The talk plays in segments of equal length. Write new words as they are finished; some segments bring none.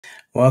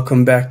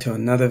Welcome back to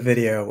another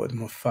video with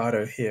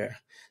Mufado here.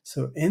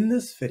 So in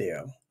this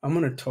video, I'm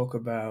going to talk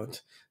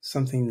about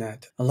something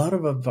that a lot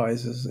of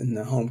advisors in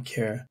the home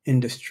care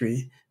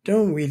industry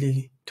don't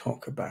really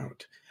talk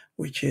about,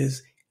 which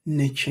is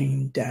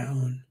niching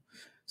down.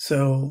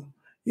 So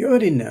you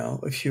already know,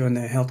 if you're in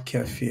the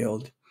healthcare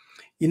field,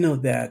 you know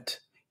that,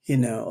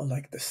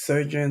 like the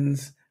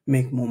surgeons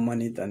make more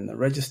money than the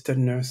registered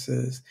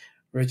nurses.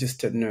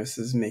 Registered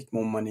nurses make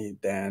more money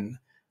than,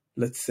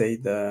 let's say,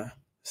 the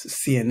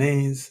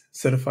CNAs,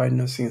 certified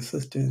nursing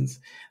assistants.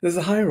 There's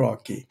a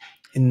hierarchy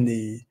in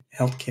the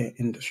healthcare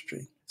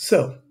industry.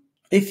 So,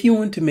 if you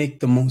want to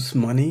make the most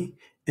money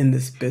in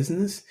this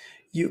business,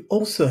 you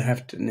also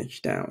have to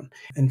niche down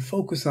and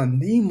focus on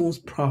the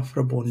most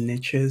profitable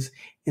niches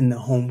in the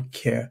home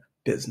care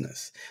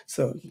business.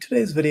 So in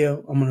today's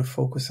video, I'm going to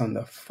focus on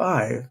the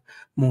 5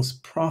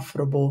 most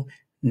profitable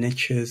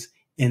niches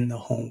in the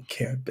home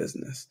care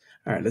business.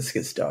 All right, let's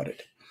get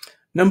started.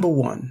 Number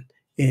 1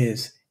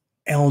 is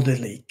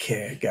elderly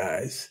care,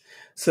 guys.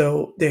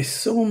 So there's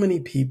so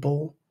many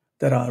people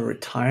that are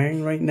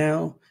retiring right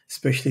now,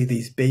 especially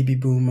these baby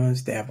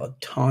boomers. They have a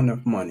ton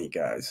of money,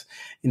 guys.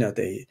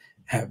 They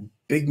have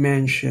big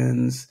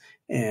mansions.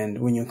 And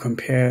when you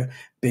compare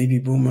baby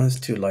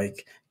boomers to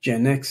like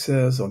Gen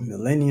Xers or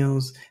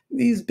millennials,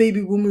 these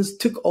baby boomers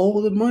took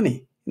all the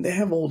money. They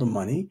have all the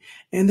money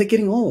and they're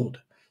getting old.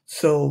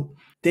 So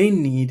they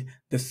need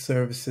the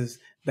services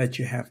that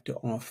you have to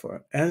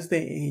offer. As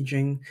they're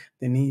aging,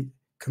 they need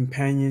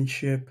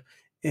companionship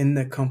in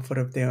the comfort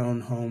of their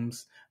own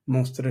homes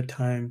most of the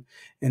time.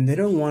 And they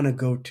don't want to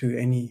go to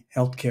any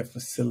healthcare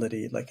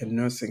facility like a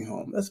nursing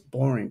home. That's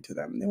boring to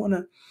them. They want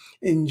to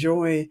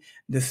enjoy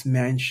this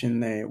mansion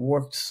they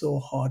worked so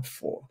hard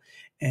for.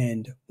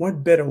 And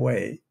what better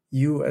way,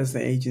 you as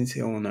the agency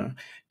owner,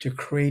 to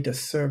create a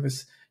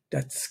service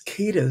that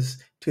caters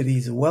to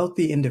these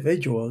wealthy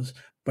individuals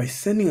by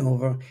sending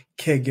over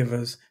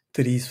caregivers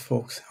to these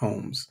folks'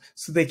 homes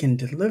so they can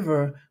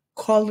deliver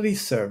quality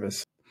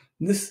service.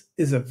 This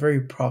is a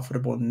very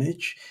profitable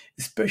niche,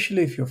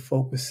 especially if you're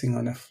focusing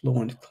on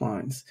affluent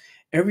clients.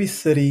 Every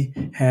city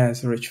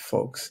has rich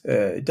folks.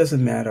 It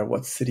doesn't matter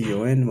what city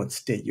you're in, what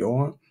state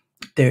you're in.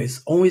 There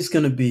is always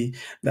going to be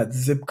that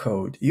zip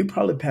code. You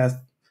probably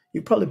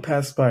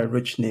pass by a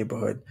rich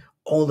neighborhood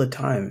all the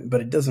time,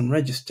 but it doesn't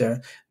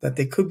register that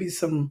there could be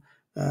some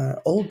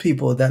old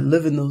people that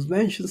live in those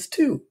mansions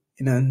too.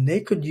 And they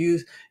could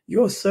use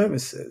your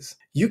services.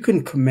 You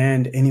can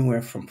command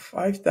anywhere from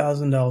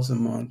 $5,000 a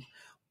month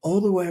all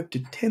the way up to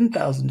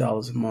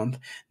 $10,000 a month,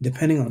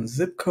 depending on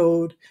zip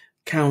code,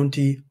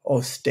 county,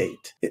 or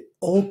state. It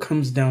all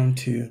comes down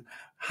to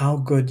how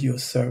good your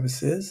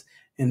service is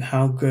and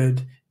how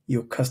good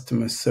your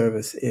customer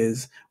service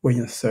is when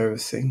you're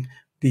servicing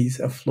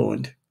these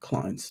affluent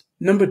clients.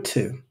 Number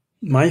 2,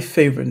 my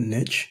favorite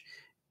niche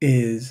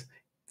is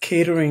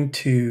catering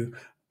to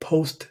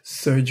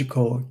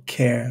post-surgical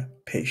care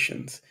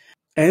patients.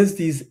 As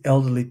these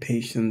elderly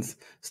patients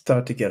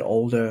start to get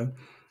older,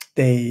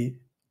 they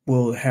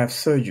will have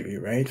surgery,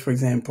 right? For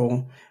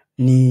example,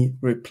 knee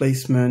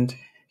replacement,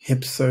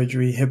 hip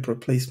surgery, hip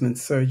replacement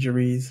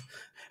surgeries.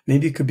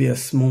 Maybe it could be a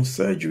small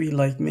surgery,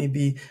 like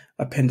maybe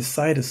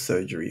appendicitis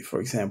surgery, for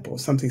example,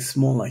 something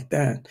small like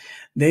that.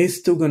 They're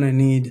still going to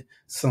need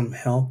some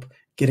help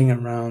getting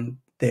around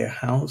their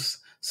house.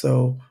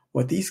 So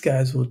what these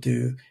guys will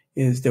do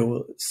is they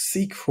will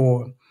seek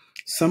for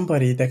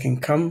somebody that can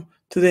come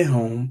to their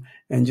home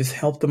and just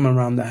help them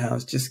around the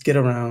house, just get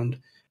around,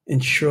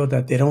 ensure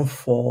that they don't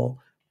fall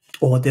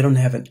or they don't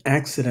have an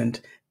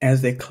accident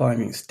as they're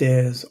climbing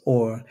stairs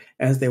or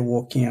as they're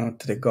walking out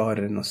to the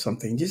garden or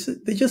something.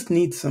 They just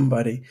need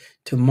somebody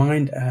to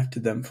mind after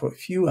them for a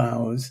few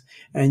hours,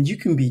 and you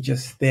can be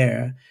just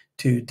there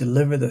to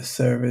deliver the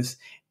service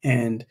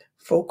and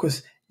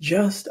focus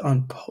just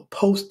on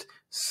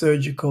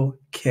post-surgical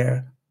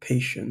care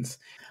patients.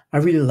 I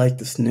really like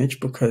this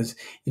niche because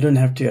you don't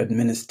have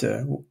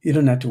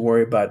to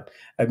worry about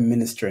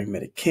administering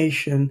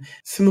medication.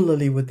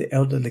 Similarly, with the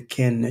elderly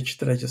care niche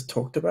that I just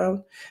talked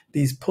about,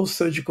 these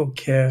post-surgical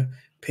care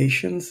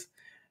patients,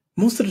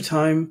 most of the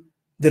time,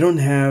 they don't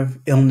have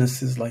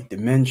illnesses like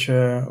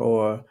dementia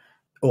or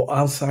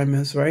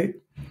Alzheimer's, right?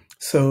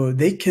 So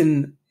they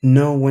can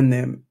know when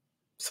they're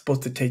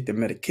supposed to take the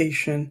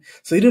medication.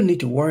 So you don't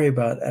need to worry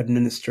about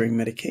administering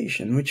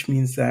medication, which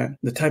means that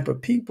the type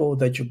of people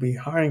that you'll be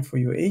hiring for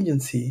your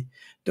agency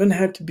don't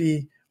have to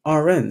be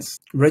RNs,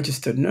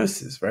 registered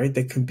nurses, right?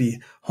 They could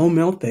be home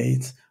health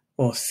aides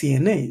or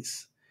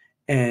CNAs.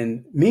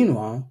 And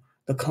meanwhile,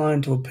 the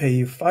client will pay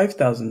you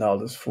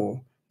 $5,000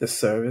 for the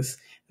service,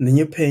 and then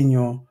you're paying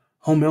your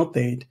home health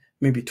aide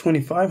maybe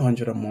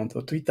 $2,500 a month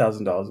or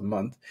 $3,000 a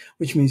month,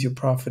 which means your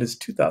profit is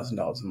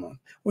 $2,000 a month.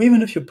 Or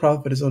even if your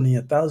profit is only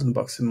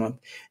 $1,000 a month,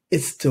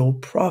 it's still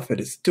profit.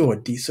 It's still a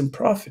decent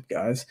profit,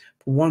 guys,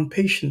 for one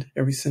patient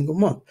every single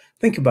month.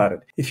 Think about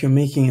it. If you're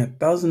making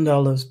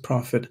 $1,000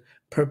 profit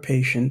per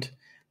patient,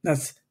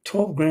 that's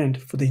 12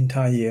 grand for the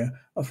entire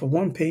year for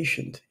one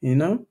patient,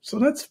 So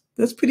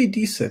that's pretty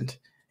decent.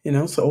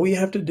 So all you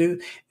have to do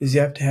is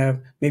you have to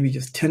have maybe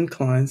just 10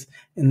 clients,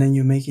 and then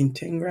you're making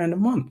 10 grand a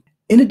month.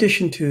 In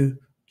addition to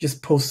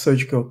just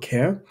post-surgical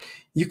care,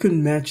 you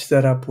can match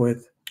that up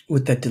with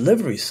that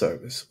delivery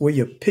service where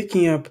you're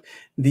picking up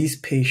these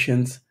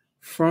patients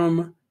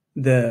from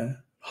the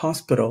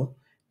hospital,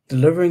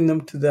 delivering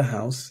them to the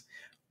house.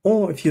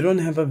 Or if you don't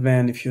have a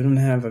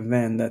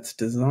van that's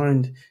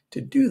designed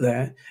to do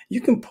that,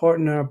 you can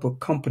partner up with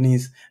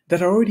companies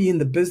that are already in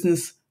the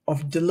business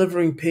of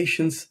delivering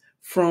patients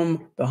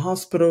from the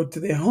hospital to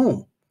their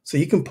home. So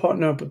you can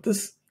partner up with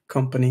this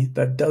company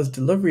that does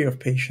delivery of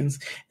patients,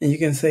 and you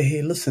can say,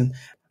 hey, listen,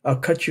 I'll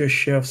cut you a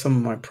share of some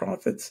of my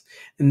profits,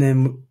 and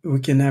then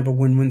we can have a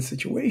win-win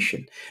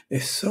situation.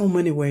 There's so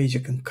many ways you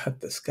can cut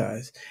this,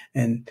 guys,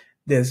 and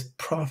there's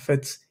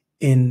profits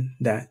in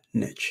that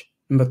niche.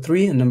 Number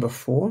 3 and number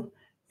 4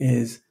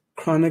 is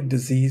chronic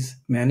disease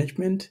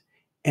management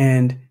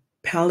and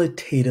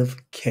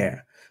palliative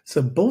care.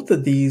 So both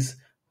of these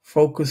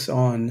focus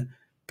on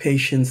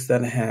patients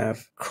that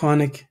have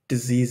chronic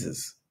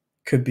diseases.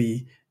 Could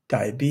be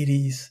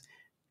diabetes,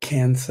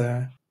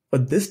 cancer. For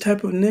this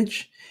type of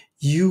niche,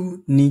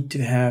 you need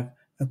to have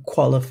a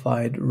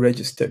qualified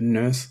registered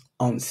nurse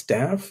on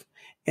staff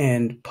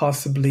and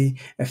possibly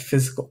a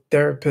physical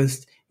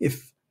therapist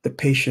if the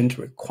patient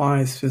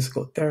requires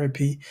physical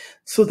therapy,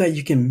 so that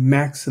you can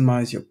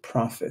maximize your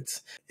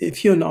profits.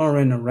 If you're an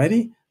RN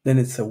already, then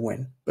it's a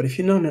win. But if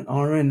you're not an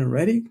RN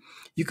already,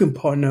 you can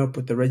partner up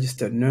with the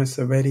registered nurse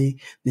already.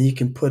 Then you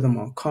can put them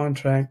on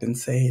contract and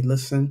say, hey,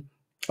 listen,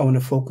 I want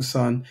to focus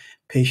on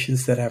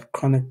patients that have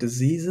chronic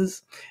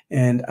diseases,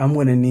 and I'm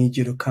going to need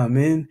you to come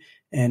in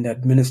and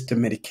administer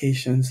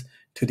medications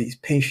to these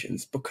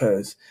patients,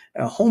 because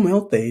a home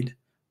health aide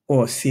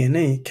or a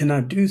CNA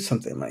cannot do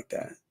something like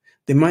that.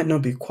 They might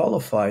not be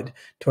qualified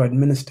to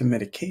administer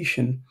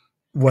medication.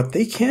 What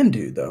they can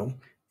do, though,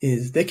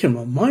 is they can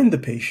remind the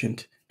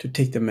patient to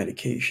take the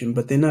medication,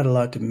 but they're not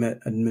allowed to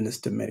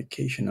administer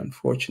medication,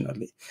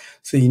 unfortunately.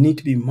 So you need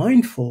to be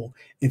mindful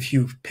if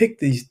you've picked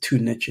these 2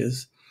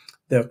 niches,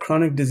 the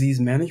chronic disease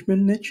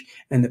management niche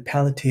and the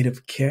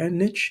palliative care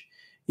niche.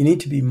 You need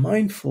to be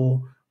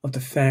mindful of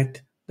the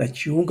fact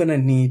that you're going to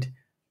need,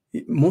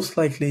 most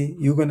likely,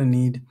 you're going to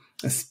need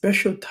a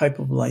special type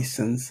of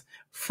license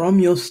from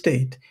your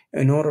state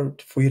in order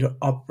for you to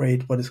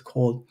operate what is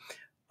called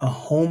a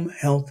home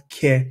health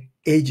care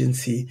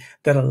agency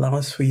that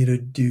allows for you to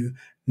do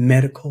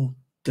medical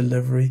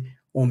delivery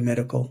or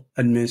medical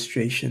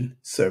administration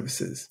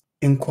services.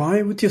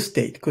 Inquire with your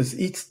state, because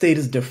each state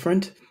is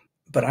different,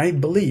 but I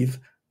believe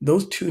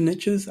those 2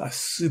 niches are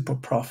super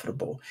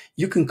profitable.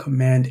 You can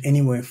command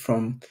anywhere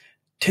from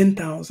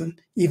 10,000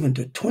 even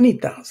to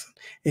 20,000.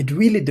 It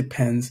really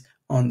depends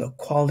on the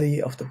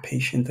quality of the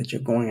patient that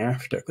you're going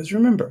after. Because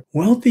remember,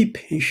 wealthy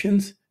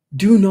patients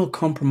do not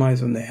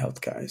compromise on their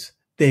health, guys.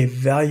 They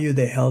value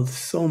their health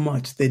so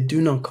much, they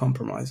do not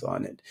compromise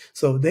on it.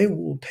 So they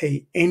will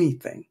pay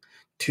anything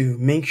to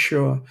make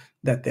sure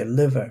that they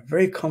live a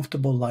very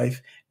comfortable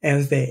life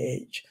as they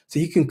age. So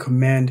you can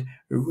command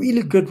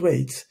really good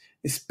rates,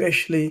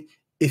 especially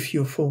if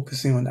you're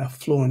focusing on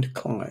affluent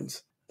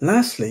clients.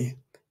 Lastly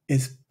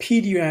is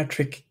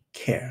pediatric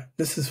care.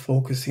 This is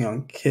focusing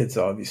on kids,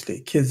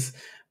 obviously, kids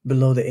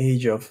below the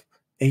age of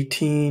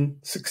 18,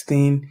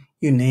 16,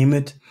 you name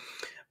it.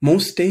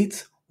 Most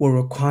states will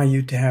require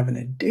you to have an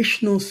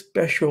additional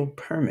special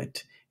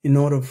permit in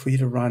order for you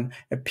to run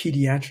a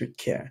pediatric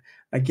care.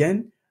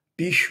 Again,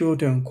 be sure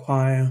to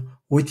inquire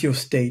with your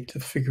state to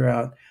figure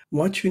out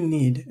what you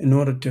need in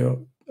order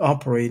to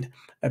operate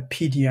a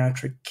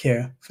pediatric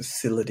care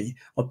facility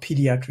or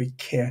pediatric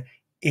care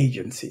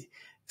agency.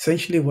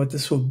 Essentially, what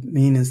this will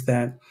mean is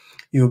that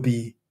you'll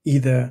be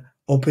either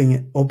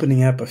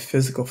opening up a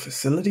physical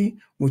facility,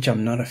 which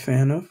I'm not a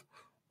fan of,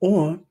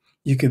 or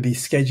you could be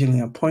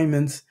scheduling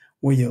appointments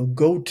where you'll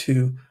go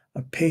to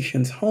a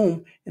patient's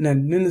home and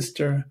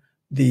administer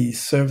the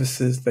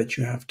services that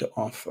you have to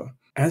offer.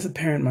 As a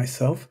parent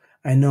myself,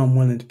 I know I'm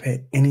willing to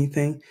pay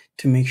anything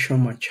to make sure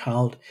my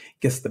child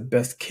gets the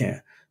best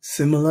care.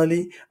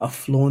 Similarly,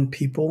 affluent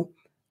people,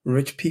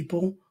 rich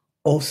people,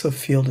 also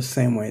feel the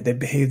same way. They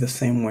behave the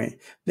same way.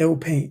 They will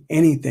pay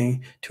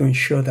anything to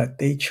ensure that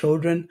their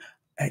children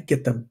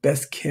get the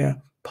best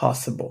care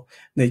possible.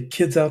 There are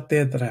kids out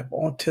there that have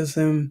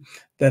autism,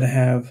 that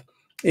have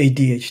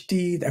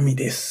ADHD. I mean,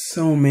 there's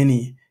so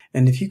many.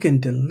 And if you can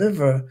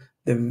deliver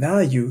the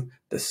value,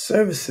 the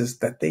services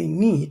that they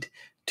need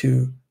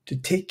to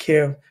take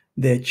care of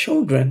their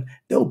children,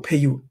 they'll pay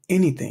you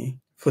anything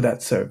for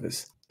that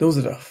service. Those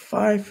are the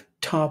 5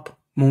 top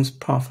most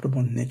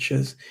profitable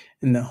niches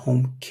in the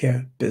home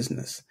care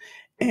business.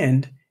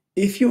 And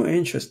if you're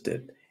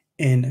interested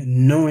in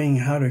knowing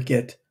how to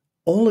get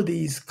all of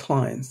these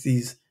clients,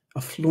 these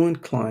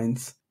affluent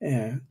clients,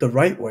 the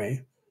right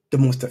way, the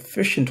most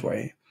efficient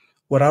way,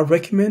 what I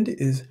recommend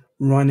is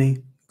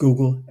running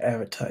Google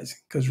advertising.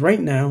 Because right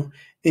now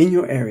in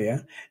your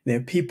area, there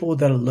are people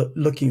that are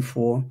looking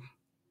for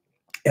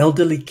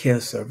elderly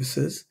care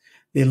services.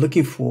 They're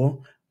looking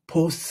for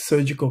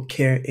post-surgical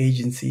care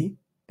agency.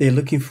 They're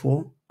looking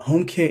for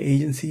home care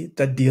agency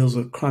that deals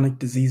with chronic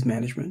disease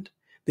management.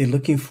 They're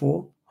looking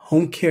for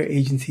home care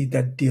agency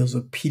that deals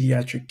with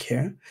pediatric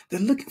care. They're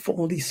looking for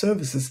all these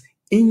services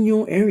in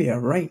your area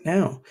right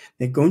now.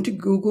 They're going to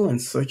Google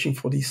and searching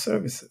for these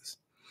services.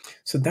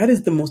 So that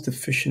is the most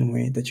efficient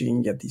way that you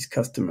can get these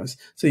customers.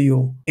 So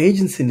your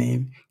agency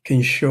name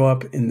can show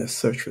up in the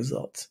search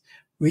results.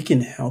 We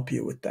can help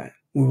you with that.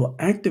 We will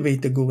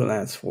activate the Google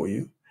Ads for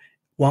you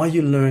while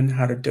you learn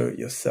how to do it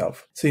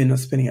yourself. So you're not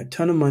spending a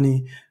ton of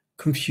money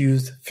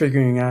confused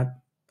figuring out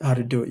how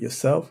to do it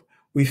yourself.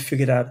 We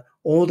figured out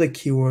all the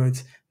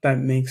keywords that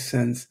make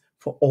sense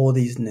for all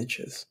these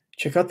niches.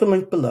 Check out the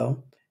link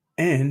below.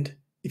 And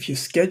if you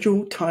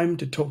schedule time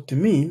to talk to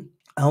me,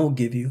 I will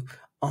give you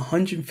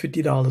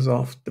 $150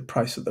 off the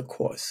price of the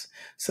course.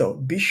 So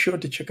be sure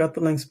to check out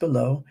the links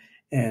below,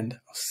 and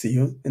I'll see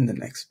you in the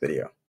next video.